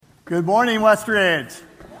Good morning, Westridge.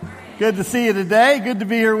 Good to see you today. Good to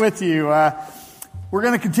be here with you. We're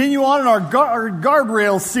going to continue on in our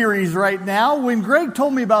guardrails series right now. When Greg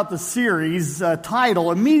told me about the series title,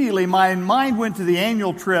 immediately my mind went to the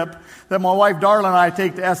annual trip that my wife Darla and I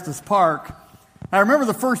take to Estes Park. I remember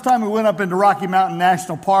the first time we went up into Rocky Mountain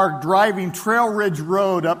National Park, driving Trail Ridge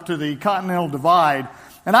Road up to the Continental Divide.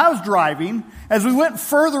 And I was driving. As we went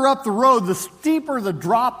further up the road, the steeper the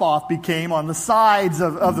drop-off became on the sides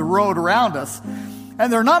of the road around us.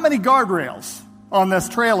 And there are not many guardrails on this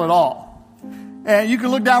trail at all. And you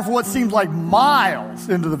can look down for what seems like miles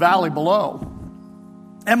into the valley below.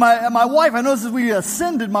 And my wife, I noticed as we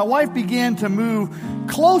ascended, my wife began to move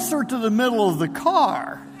closer to the middle of the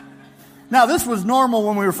car. Now, this was normal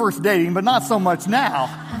when we were first dating, but not so much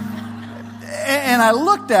now. And I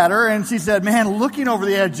looked at her, and she said, man, looking over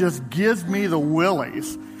the edge just gives me the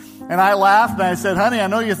willies. And I laughed, and I said, honey, I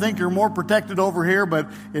know you think you're more protected over here, but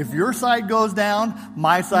if your side goes down,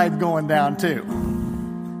 my side's going down too.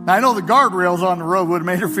 Now, I know the guardrails on the road would have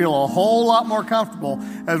made her feel a whole lot more comfortable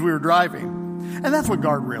as we were driving. And that's what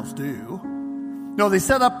guardrails do. You know, they're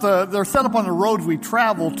set up on the roads we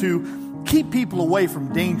travel to keep people away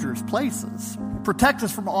from dangerous places, protect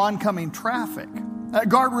us from oncoming traffic.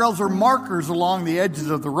 Guardrails are markers along the edges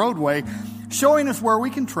of the roadway, showing us where we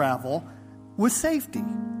can travel with safety.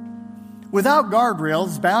 Without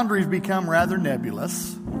guardrails, boundaries become rather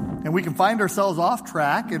nebulous, and we can find ourselves off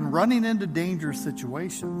track and running into dangerous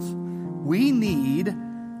situations. We need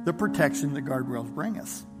the protection that guardrails bring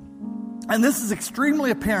us. And this is extremely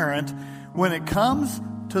apparent when it comes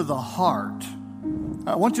to the heart.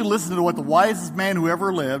 I want you to listen to what the wisest man who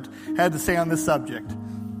ever lived had to say on this subject.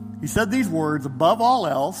 He said these words, above all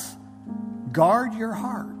else, guard your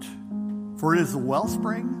heart, for it is the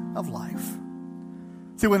wellspring of life.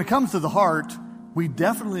 See, when it comes to the heart, we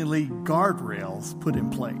definitely need guardrails put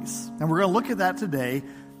in place. And we're going to look at that today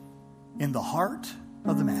in the heart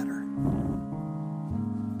of the matter.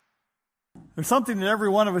 There's something that every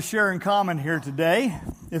one of us share in common here today.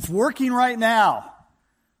 It's working right now.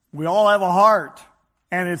 We all have a heart,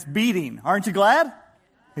 and it's beating. Aren't you glad?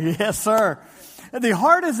 Yes, sir. The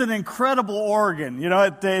heart is an incredible organ. You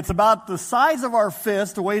know, it's about the size of our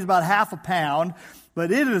fist. It weighs about half a pound,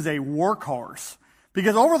 but it is a workhorse.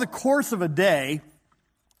 Because over the course of a day,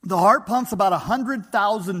 the heart pumps about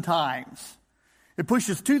 100,000 times. It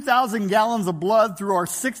pushes 2,000 gallons of blood through our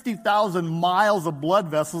 60,000 miles of blood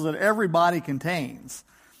vessels that every body contains.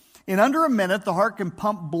 In under a minute, the heart can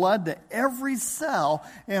pump blood to every cell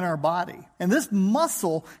in our body. And this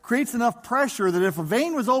muscle creates enough pressure that if a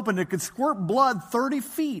vein was opened, it could squirt blood 30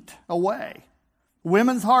 feet away.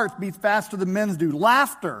 Women's hearts beat faster than men's do.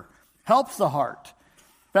 Laughter helps the heart.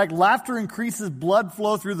 In fact, laughter increases blood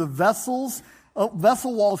flow through the vessel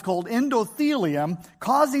walls called endothelium,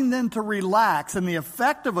 causing them to relax. And the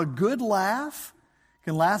effect of a good laugh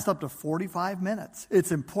can last up to 45 minutes.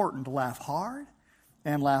 It's important to laugh hard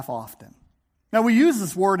and laugh often. Now, we use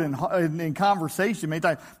this word in conversation many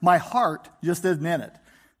times. My heart just isn't in it.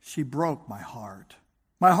 She broke my heart.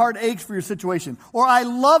 My heart aches for your situation. Or I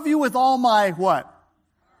love you with all my what?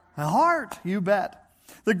 My heart, you bet.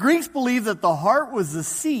 The Greeks believed that the heart was the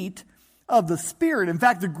seat of the spirit. In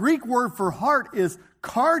fact, the Greek word for heart is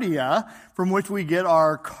cardia, from which we get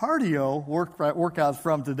our cardio workouts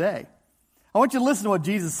from today. I want you to listen to what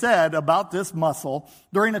Jesus said about this muscle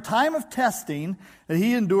during a time of testing that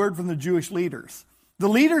he endured from the Jewish leaders. The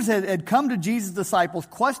leaders had come to Jesus' disciples,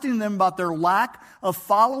 questioning them about their lack of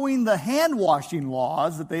following the hand-washing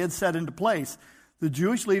laws that they had set into place. The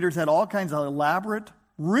Jewish leaders had all kinds of elaborate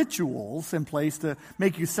rituals in place to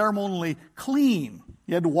make you ceremonially clean.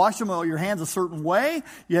 You had to wash your hands a certain way.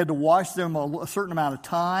 You had to wash them a certain amount of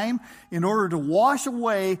time in order to wash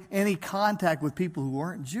away any contact with people who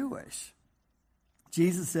weren't Jewish.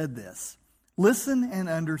 Jesus said this, listen and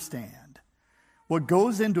understand. What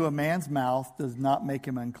goes into a man's mouth does not make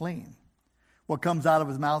him unclean. What comes out of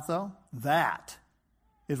his mouth, though, that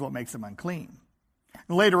is what makes him unclean.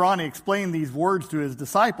 And later on, he explained these words to his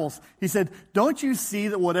disciples. He said, don't you see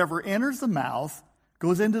that whatever enters the mouth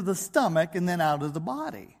goes into the stomach and then out of the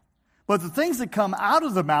body? But the things that come out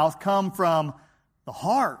of the mouth come from the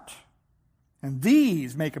heart. And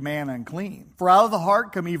these make a man unclean. For out of the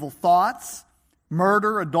heart come evil thoughts,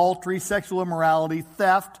 murder, adultery, sexual immorality,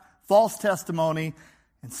 theft, false testimony,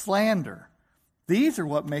 and slander. These are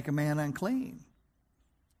what make a man unclean.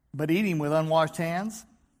 But eating with unwashed hands,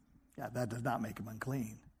 that does not make him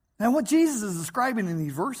unclean. Now, what Jesus is describing in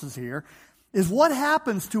these verses here is what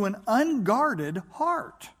happens to an unguarded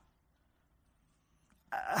heart.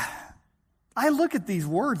 I look at these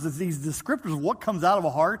words as these descriptors of what comes out of a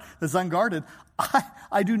heart that's unguarded.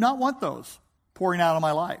 I do not want those pouring out of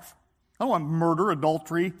my life. I don't want murder,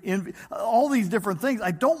 adultery, envy, all these different things.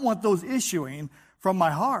 I don't want those issuing from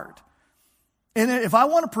my heart. And if I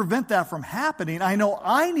want to prevent that from happening, I know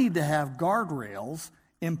I need to have guardrails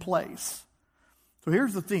in place. So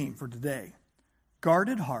here's the theme for today.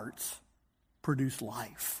 Guarded hearts produce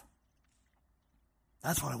life.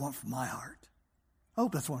 That's what I want from my heart. I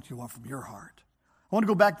hope that's what you want from your heart. I want to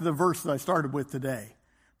go back to the verse that I started with today.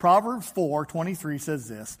 Proverbs 4:23 says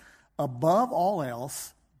this, above all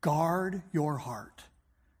else, guard your heart,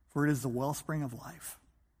 for it is the wellspring of life.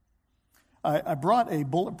 I brought a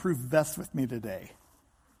bulletproof vest with me today,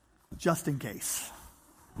 just in case.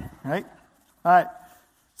 Right? All right.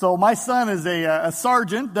 So my son is a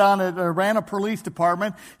sergeant down at Atlanta Police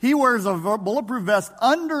Department. He wears a bulletproof vest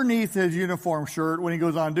underneath his uniform shirt when he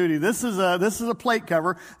goes on duty. This is a plate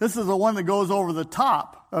cover. This is the one that goes over the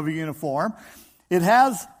top of a uniform. It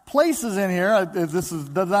has places in here. This does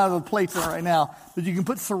not have the plates in it right now, but you can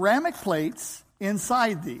put ceramic plates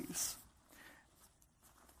inside these.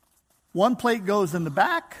 One plate goes in the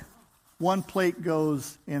back. One plate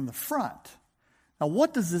goes in the front. Now,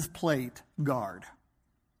 what does this plate guard?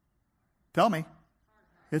 Tell me.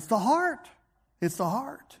 It's the heart. It's the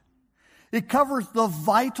heart. It covers the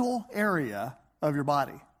vital area of your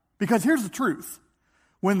body. Because here's the truth.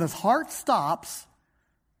 When the heart stops,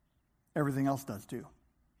 everything else does too.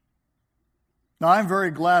 Now, I'm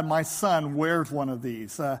very glad my son wears one of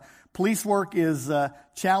these. Police work is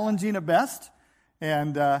challenging at best,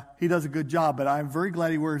 and he does a good job, but I'm very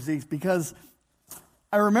glad he wears these because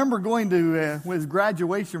I remember going to his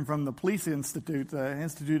graduation from the police institute,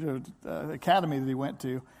 academy that he went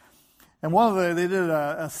to, and they did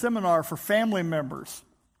a seminar for family members.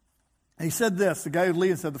 And he said this, the guy who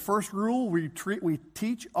leaded said, the first rule we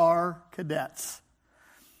teach our cadets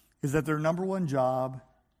is that their number one job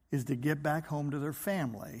is to get back home to their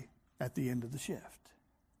family at the end of the shift.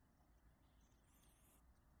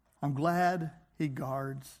 I'm glad he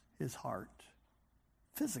guards his heart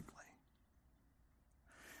physically.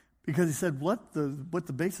 Because he said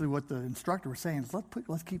basically what the instructor was saying is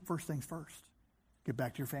let's keep first things first. Get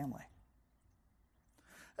back to your family.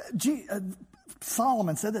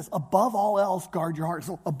 Solomon said this, above all else, guard your heart.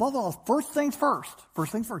 So above all else, first things first,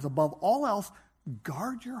 above all else,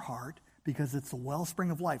 guard your heart because it's the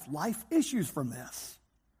wellspring of life. Life issues from this.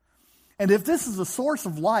 And if this is the source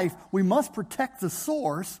of life, we must protect the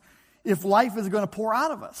source if life is going to pour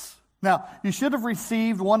out of us. Now, you should have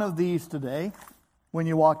received one of these today when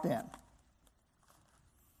you walked in.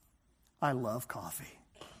 I love coffee.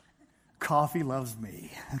 Coffee loves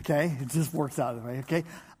me, okay? It just works out that way, okay?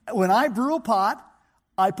 When I brew a pot,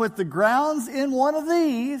 I put the grounds in one of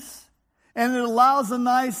these, and it allows a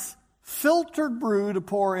nice filtered brew to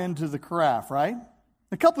pour into the carafe, right?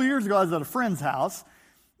 A couple of years ago, I was at a friend's house,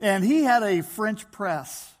 and he had a French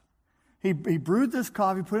press. He brewed this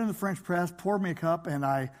coffee, put it in the French press, poured me a cup, and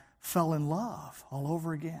I fell in love all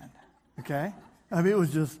over again, okay? I mean, it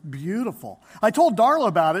was just beautiful. I told Darla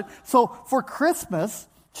about it. So for Christmas,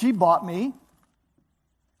 she bought me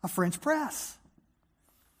a French press.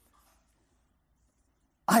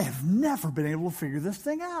 I have never been able to figure this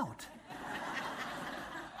thing out.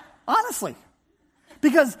 Honestly.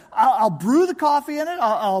 Because I'll brew the coffee in it,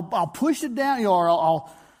 I'll push it down, or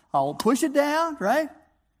I'll push it down, right?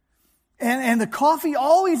 And the coffee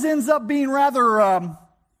always ends up being rather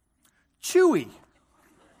chewy.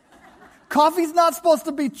 Coffee's not supposed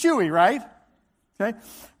to be chewy, right? Okay.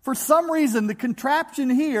 For some reason, the contraption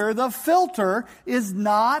here, the filter, is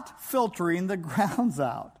not filtering the grounds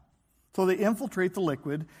out. So they infiltrate the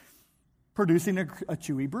liquid, producing a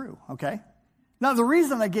chewy brew, okay? Now, the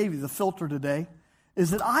reason I gave you the filter today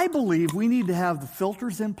is that I believe we need to have the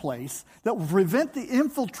filters in place that will prevent the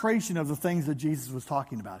infiltration of the things that Jesus was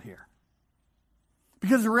talking about here.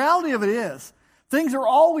 Because the reality of it is, things are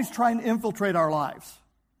always trying to infiltrate our lives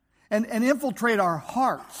and infiltrate our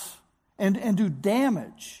hearts and do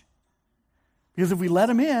damage. Because if we let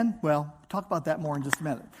them in, well, we'll talk about that more in just a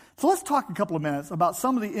minute. So let's talk a couple of minutes about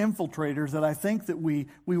some of the infiltrators that I think that we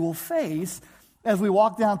will face as we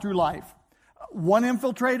walk down through life. One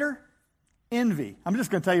infiltrator, envy. I'm just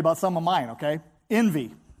going to tell you about some of mine, okay?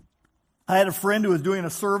 Envy. I had a friend who was doing a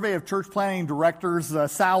survey of church planning directors'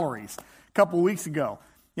 salaries a couple of weeks ago.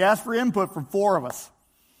 He asked for input from 4 of us.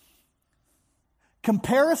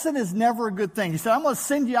 Comparison is never a good thing. He said, I'm going to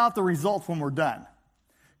send you out the results when we're done.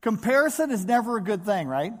 Comparison is never a good thing,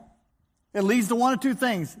 right? It leads to one of two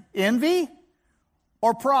things, envy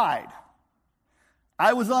or pride.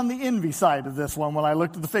 I was on the envy side of this one when I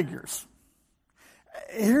looked at the figures.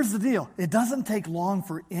 Here's the deal. It doesn't take long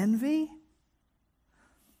for envy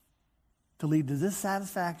to lead to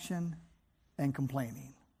dissatisfaction and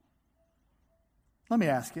complaining. Let me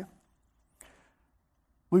ask you.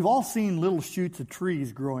 We've all seen little shoots of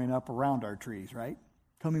trees growing up around our trees, right?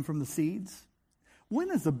 Coming from the seeds. When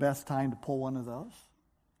is the best time to pull one of those?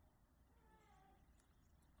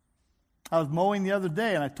 I was mowing the other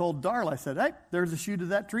day and I told Darla, I said, hey, there's a shoot of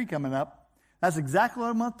that tree coming up. That's exactly what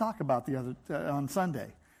I'm going to talk about on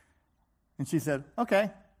Sunday. And she said, okay.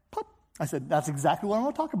 Pop. I said, that's exactly what I'm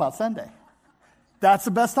going to talk about Sunday. That's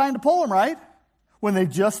the best time to pull them, right? When they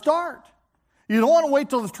just start. You don't want to wait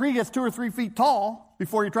till the tree gets 2 or 3 feet tall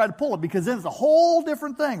before you try to pull it, because then it's a whole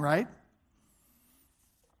different thing, right?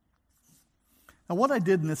 Now, what I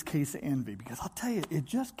did in this case of envy, because I'll tell you, it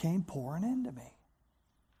just came pouring into me.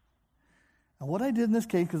 And what I did in this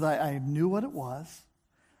case, because I knew what it was,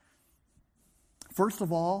 first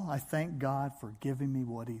of all, I thank God for giving me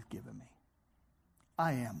what He's given me.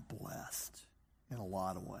 I am blessed in a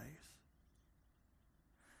lot of ways.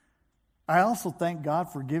 I also thank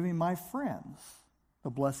God for giving my friends the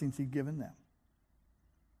blessings He's given them.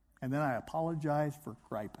 And then I apologize for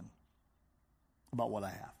griping about what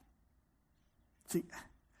I have. See,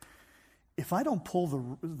 if I don't pull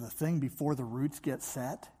the thing before the roots get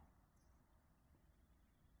set,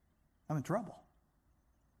 I'm in trouble.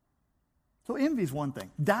 So envy is one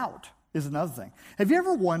thing. Doubt is another thing. Have you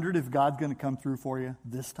ever wondered if God's going to come through for you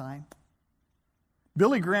this time?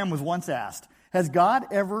 Billy Graham was once asked, has God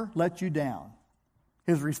ever let you down?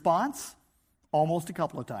 His response, almost a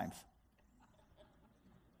couple of times.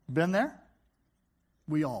 Been there?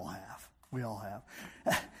 We all have. We all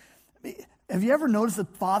have. Have you ever noticed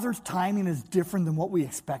that Father's timing is different than what we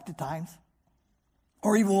expect at times?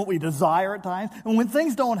 Or even what we desire at times? And when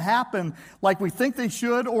things don't happen like we think they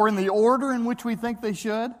should, or in the order in which we think they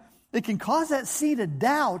should, it can cause that seed of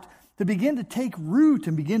doubt to begin to take root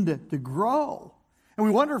and begin to grow. And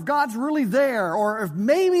we wonder if God's really there, or if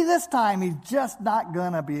maybe this time He's just not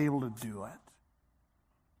going to be able to do it.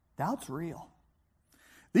 Doubt's real.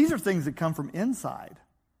 These are things that come from inside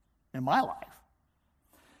in my life.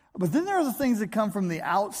 But then there are the things that come from the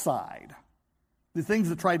outside, the things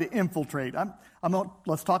that try to infiltrate.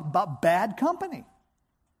 Let's talk about bad company.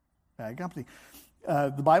 Bad company.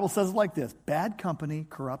 The Bible says it like this: bad company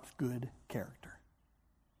corrupts good character.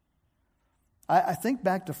 I think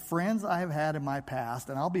back to friends I have had in my past,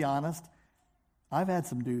 and I'll be honest, I've had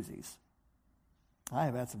some doozies. I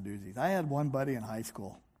had one buddy in high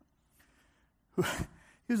school who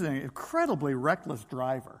he was an incredibly reckless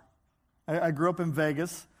driver. I grew up in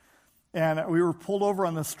Vegas, and we were pulled over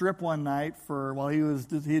on the strip one night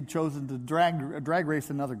he had chosen to drag race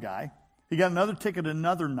another guy. He got another ticket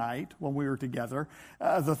another night when we were together.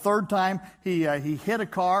 The third time, he hit a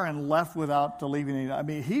car and left without leaving any. I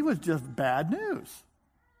mean, he was just bad news.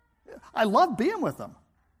 I loved being with him.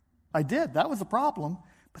 I did. That was the problem.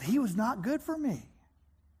 But he was not good for me.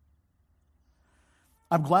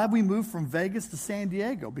 I'm glad we moved from Vegas to San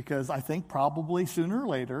Diego, because I think probably sooner or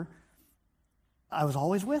later, I was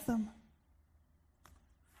always with him.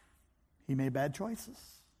 He made bad choices.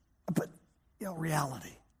 But,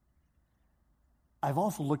 reality. I've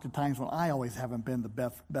also looked at times when I always haven't been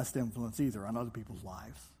the best influence either on other people's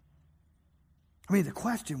lives. I mean, the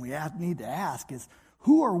question we need to ask is,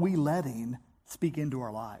 who are we letting speak into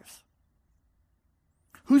our lives?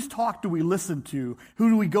 Whose talk do we listen to? Who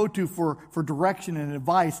do we go to for direction and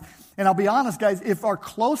advice? And I'll be honest, guys, if our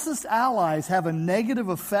closest allies have a negative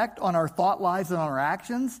effect on our thought lives and on our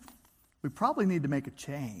actions, we probably need to make a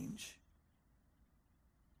change.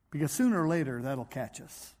 Because sooner or later, that'll catch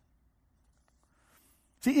us.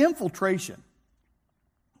 See, infiltration.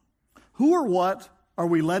 Who or what are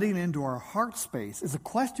we letting into our heart space is a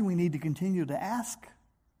question we need to continue to ask.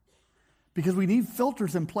 Because we need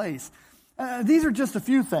filters in place. These are just a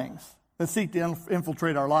few things that seek to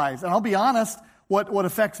infiltrate our lives. And I'll be honest, what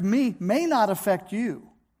affects me may not affect you,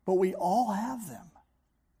 but we all have them.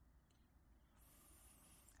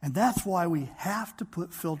 And that's why we have to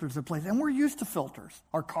put filters in place. And we're used to filters.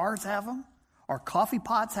 Our cars have them. Our coffee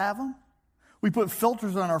pots have them. We put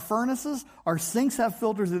filters on our furnaces. Our sinks have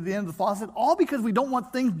filters at the end of the faucet, all because we don't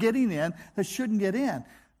want things getting in that shouldn't get in.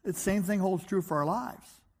 The same thing holds true for our lives.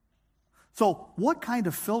 So what kind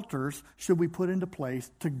of filters should we put into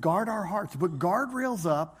place to guard our hearts, to put guardrails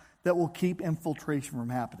up that will keep infiltration from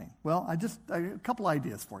happening? Well, a couple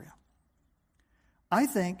ideas for you. I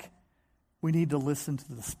think we need to listen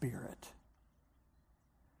to the Spirit.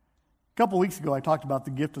 A couple weeks ago, I talked about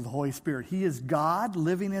the gift of the Holy Spirit. He is God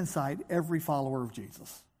living inside every follower of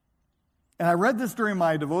Jesus. And I read this during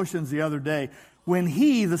my devotions the other day. When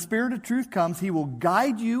He, the Spirit of truth, comes, He will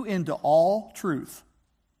guide you into all truth.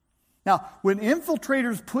 Now, when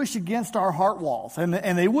infiltrators push against our heart walls, and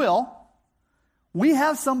they will, we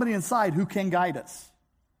have somebody inside who can guide us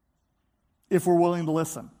if we're willing to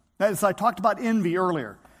listen. As I talked about envy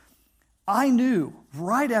earlier, I knew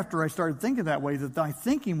right after I started thinking that way that my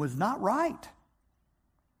thinking was not right.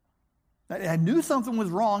 I knew something was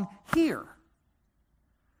wrong here.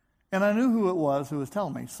 And I knew who it was who was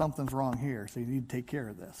telling me something's wrong here, so you need to take care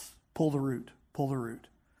of this. Pull the root.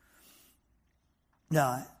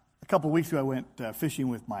 Now, a couple of weeks ago I went fishing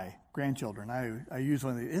with my grandchildren. I used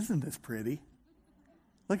one of these. Isn't this pretty?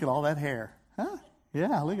 Look at all that hair. Huh?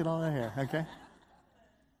 Yeah, look at all that hair. Okay.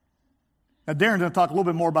 Now, Darren's going to talk a little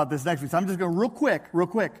bit more about this next week, so I'm just going real quick.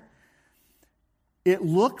 It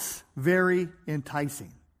looks very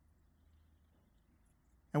enticing.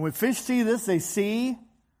 And when fish see this, they see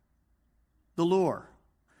the lure.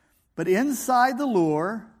 But inside the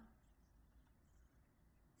lure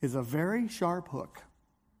is a very sharp hook.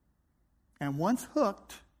 And once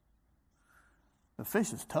hooked, the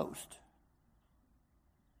fish is toast.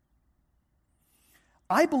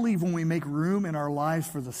 I believe when we make room in our lives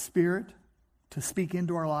for the Spirit to speak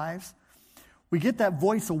into our lives, we get that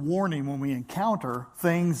voice of warning when we encounter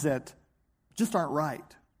things that just aren't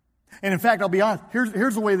right. And in fact, I'll be honest,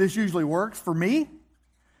 here's the way this usually works for me.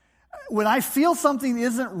 When I feel something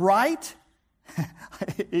isn't right,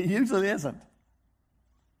 it usually isn't.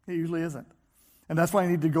 It usually isn't. And that's why I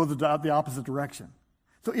need to go the opposite direction.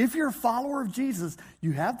 So if you're a follower of Jesus,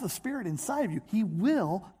 you have the Spirit inside of you. He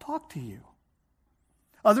will talk to you.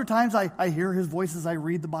 Other times I hear His voice as I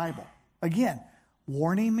read the Bible. Again,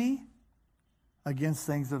 warning me against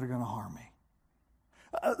things that are going to harm me.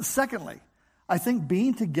 Secondly, I think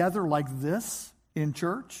being together like this in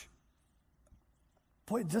church,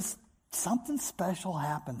 boy, just something special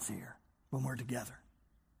happens here when we're together.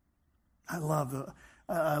 I love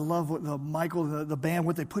what the band,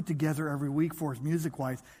 what they put together every week for us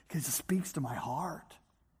music-wise, because it speaks to my heart.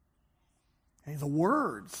 Okay, the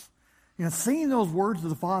words, singing those words to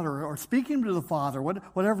the Father or speaking to the Father,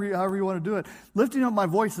 however you want to do it, lifting up my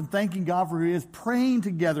voice and thanking God for who He is, praying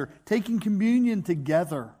together, taking communion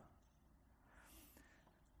together.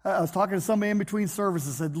 I was talking to somebody in between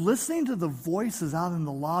services, said, listening to the voices out in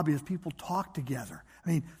the lobby as people talk together. I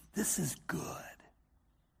mean, this is good.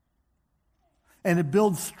 And it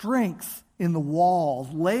builds strength in the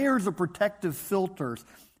walls. Layers of protective filters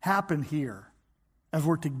happen here as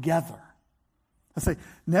we're together. I say,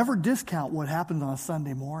 never discount what happens on a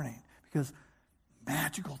Sunday morning, because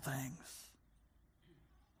magical things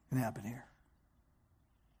can happen here.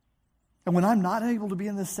 And when I'm not able to be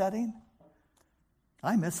in this setting,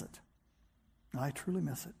 I miss it. I truly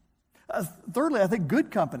miss it. Thirdly, I think good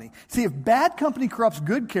company. See, if bad company corrupts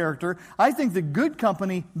good character, I think that good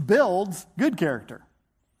company builds good character.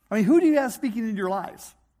 I mean, who do you have speaking into your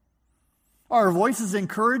lives? Are voices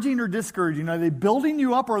encouraging or discouraging? Are they building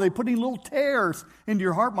you up, or are they putting little tears into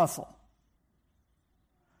your heart muscle?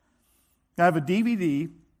 I have a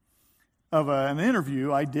DVD of an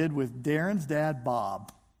interview I did with Darren's dad,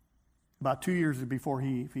 Bob, about 2 years before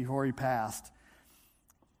he passed.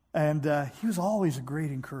 And he was always a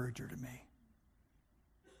great encourager to me.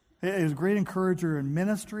 He was a great encourager in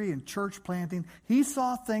ministry and church planting. He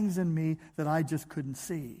saw things in me that I just couldn't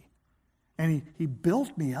see. And he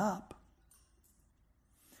built me up.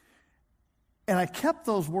 And I kept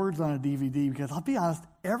those words on a DVD because I'll be honest,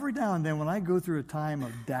 every now and then when I go through a time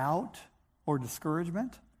of doubt or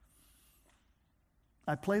discouragement,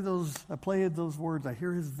 I play those words. I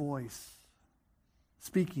hear His voice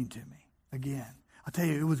speaking to me again. I'll tell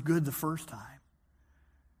you, it was good the first time,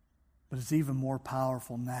 but it's even more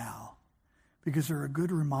powerful now because they're a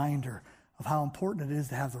good reminder of how important it is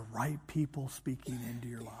to have the right people speaking into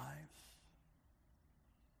your lives.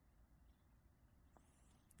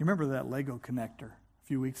 You remember that Lego connector a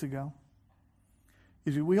few weeks ago?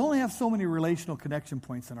 We only have so many relational connection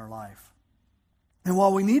points in our life. And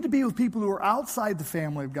while we need to be with people who are outside the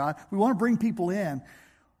family of God, we want to bring people in.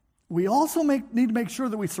 We also need to make sure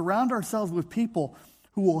that we surround ourselves with people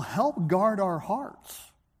who will help guard our hearts.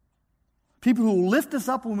 People who will lift us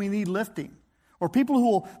up when we need lifting. Or people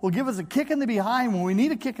who will give us a kick in the behind when we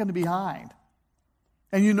need a kick in the behind.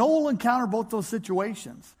 And we'll encounter both those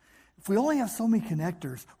situations. If we only have so many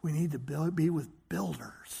connectors, we need to be with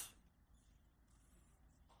builders,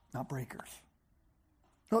 not breakers.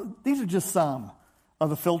 So these are just some of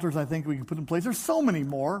the filters I think we can put in place. There's so many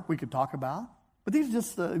more we could talk about. But these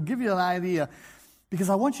just give you an idea, because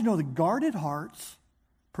I want you to know that guarded hearts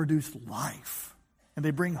produce life, and they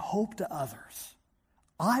bring hope to others.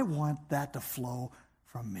 I want that to flow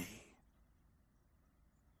from me.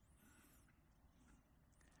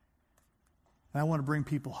 And I want to bring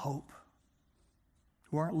people hope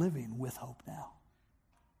who aren't living with hope now.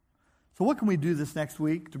 So what can we do this next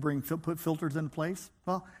week to put filters into place?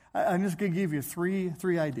 Well, I'm just going to give you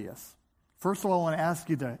three ideas. First of all, I want to ask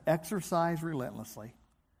you to exercise relentlessly,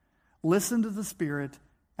 listen to the Spirit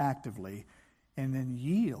actively, and then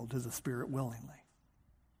yield to the Spirit willingly.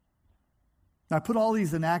 Now, I put all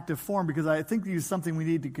these in active form because I think these are something we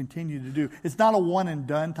need to continue to do. It's not a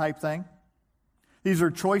one-and-done type thing. These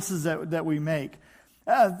are choices that we make.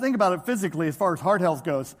 Think about it physically as far as heart health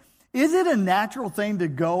goes. Is it a natural thing to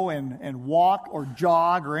go and walk or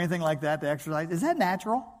jog or anything like that to exercise? Is that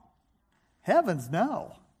natural? Heavens,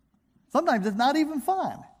 no. Sometimes it's not even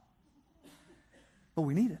fun. But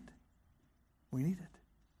we need it. We need it.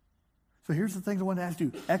 So here's the things I want to ask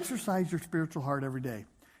you. Exercise your spiritual heart every day.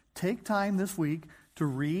 Take time this week to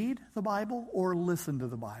read the Bible or listen to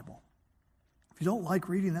the Bible. If you don't like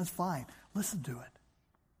reading, that's fine. Listen to it.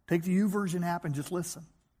 Take the YouVersion app and just listen.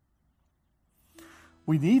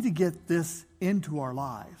 We need to get this into our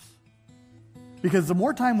lives. Because the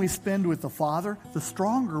more time we spend with the Father, the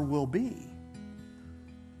stronger we'll be.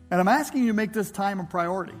 And I'm asking you to make this time a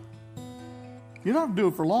priority. You don't have to do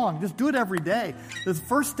it for long. Just do it every day. The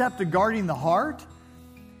first step to guarding the heart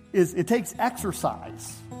is it takes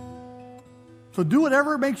exercise. So do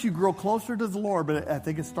whatever makes you grow closer to the Lord, but I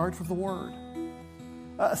think it starts with the Word.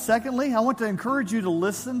 Secondly, I want to encourage you to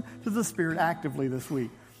listen to the Spirit actively this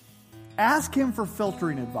week. Ask Him for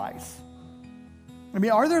filtering advice. I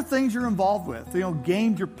mean, are there things you're involved with?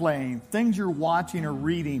 Games you're playing, things you're watching or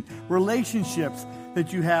reading, relationships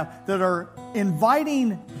that you have that are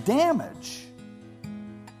inviting damage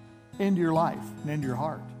into your life and into your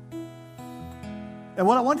heart? And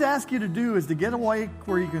what I want to ask you to do is to get away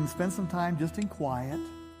where you can spend some time just in quiet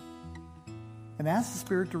and ask the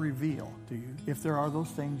Spirit to reveal to you if there are those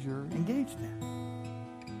things you're engaged in.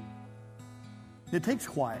 It takes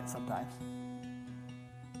quiet sometimes.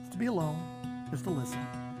 Just to be alone, just to listen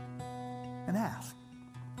and ask.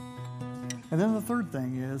 And then the third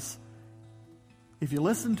thing is, if you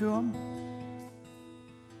listen to Him,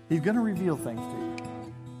 He's going to reveal things to you.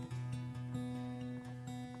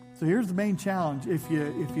 So here's the main challenge. If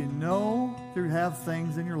you know you have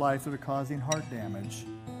things in your life that are causing heart damage,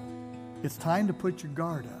 it's time to put your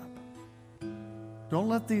guard up. Don't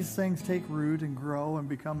let these things take root and grow and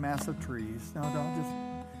become massive trees. No,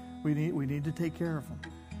 don't. We need to take care of them.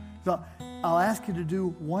 So I'll ask you to do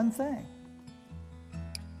one thing.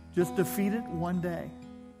 Just defeat it one day.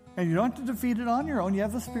 And you don't have to defeat it on your own. You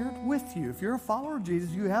have the Spirit with you. If you're a follower of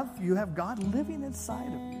Jesus, you have God living inside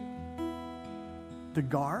of you to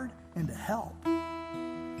guard and to help.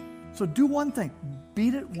 So do one thing.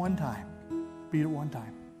 Beat it one time. Beat it one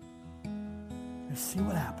time. And see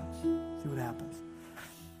what happens. See what happens.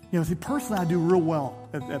 Personally, I do real well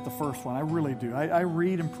at the first one. I really do. I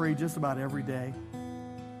read and pray just about every day.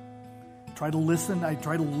 I try to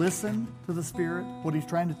listen to the Spirit, what He's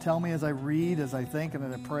trying to tell me as I read, as I think, and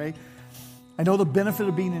as I pray. I know the benefit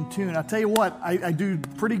of being in tune. I'll tell you what, I do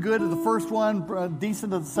pretty good at the first one,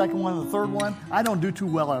 decent at the second one, and the third one. I don't do too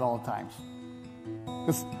well at all times.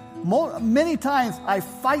 Because many times I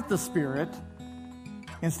fight the Spirit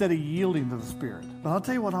instead of yielding to the Spirit. But I'll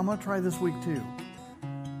tell you what, I'm going to try this week too,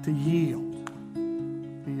 to yield.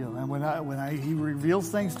 And when He reveals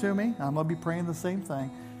things to me, I'm going to be praying the same thing.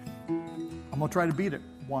 I'm going to try to beat it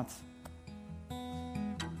once.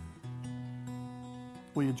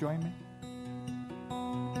 Will you join me?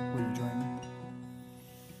 Will you join me?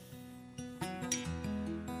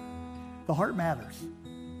 The heart matters.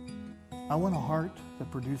 I want a heart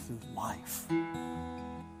that produces life.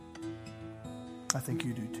 I think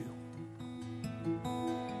you do too.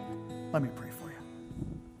 Let me pray for you.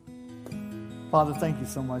 Father, thank you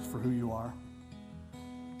so much for who you are.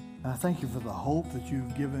 And I thank you for the hope that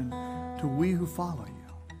you've given to we who follow you.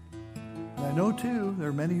 And I know too, there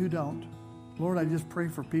are many who don't. Lord, I just pray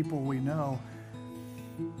for people we know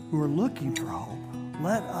who are looking for hope.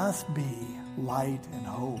 Let us be light and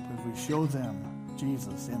hope as we show them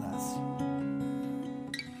Jesus in us.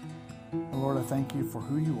 And Lord, I thank you for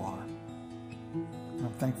who you are. And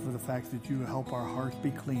I'm thankful for the fact that you help our hearts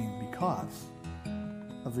be clean because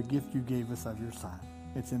of the gift you gave us of your Son.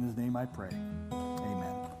 It's in His name I pray.